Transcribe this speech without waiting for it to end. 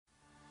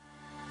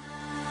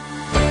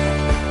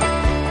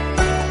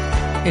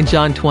In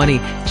John 20,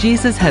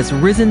 Jesus has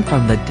risen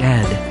from the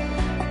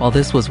dead. While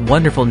this was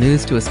wonderful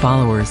news to his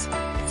followers,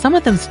 some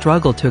of them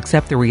struggled to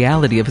accept the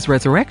reality of his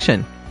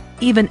resurrection,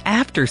 even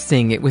after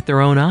seeing it with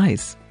their own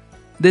eyes.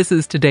 This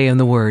is Today in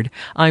the Word.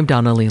 I'm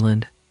Donna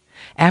Leland.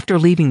 After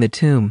leaving the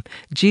tomb,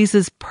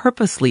 Jesus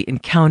purposely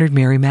encountered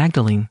Mary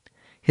Magdalene,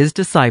 his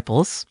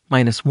disciples,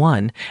 minus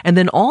one, and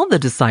then all the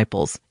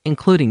disciples,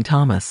 including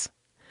Thomas.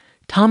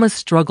 Thomas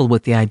struggled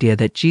with the idea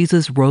that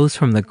Jesus rose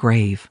from the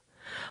grave.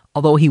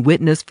 Although he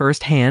witnessed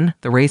firsthand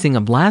the raising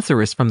of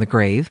Lazarus from the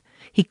grave,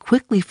 he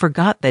quickly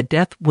forgot that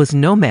death was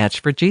no match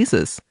for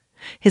Jesus.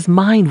 His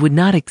mind would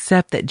not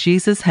accept that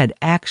Jesus had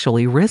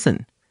actually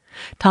risen.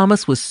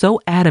 Thomas was so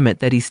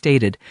adamant that he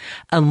stated,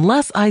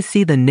 "Unless I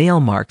see the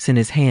nail marks in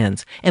his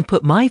hands, and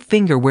put my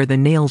finger where the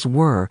nails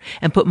were,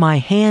 and put my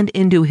hand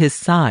into his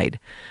side,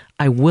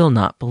 I will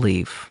not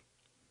believe."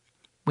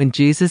 When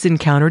Jesus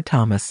encountered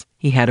Thomas,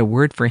 he had a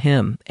word for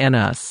him and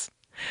us.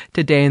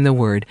 Today in the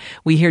Word,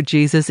 we hear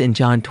Jesus in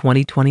John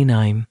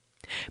 20:29.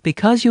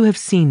 "Because you have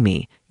seen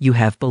me, you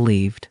have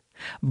believed.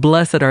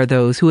 Blessed are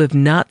those who have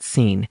not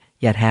seen,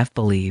 yet have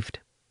believed."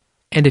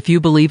 And if you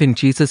believe in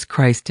Jesus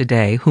Christ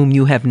today, whom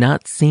you have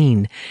not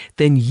seen,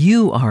 then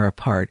you are a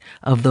part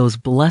of those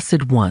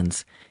blessed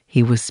ones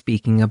he was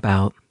speaking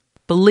about.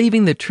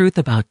 Believing the truth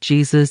about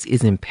Jesus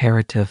is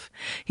imperative.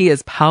 He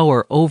has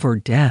power over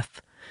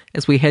death.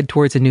 As we head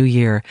towards a new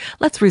year,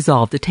 let's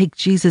resolve to take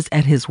Jesus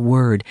at his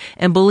word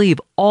and believe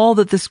all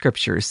that the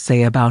scriptures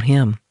say about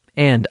him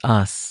and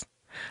us.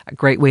 A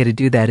great way to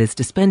do that is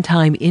to spend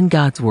time in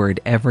God's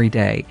Word every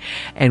day.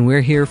 And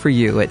we're here for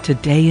you at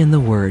Today in the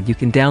Word. You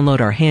can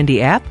download our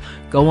handy app,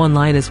 go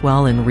online as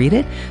well and read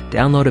it,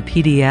 download a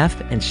PDF,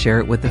 and share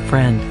it with a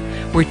friend.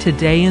 We're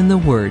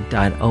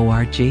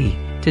todayintheword.org,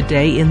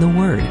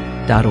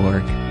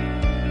 todayintheword.org.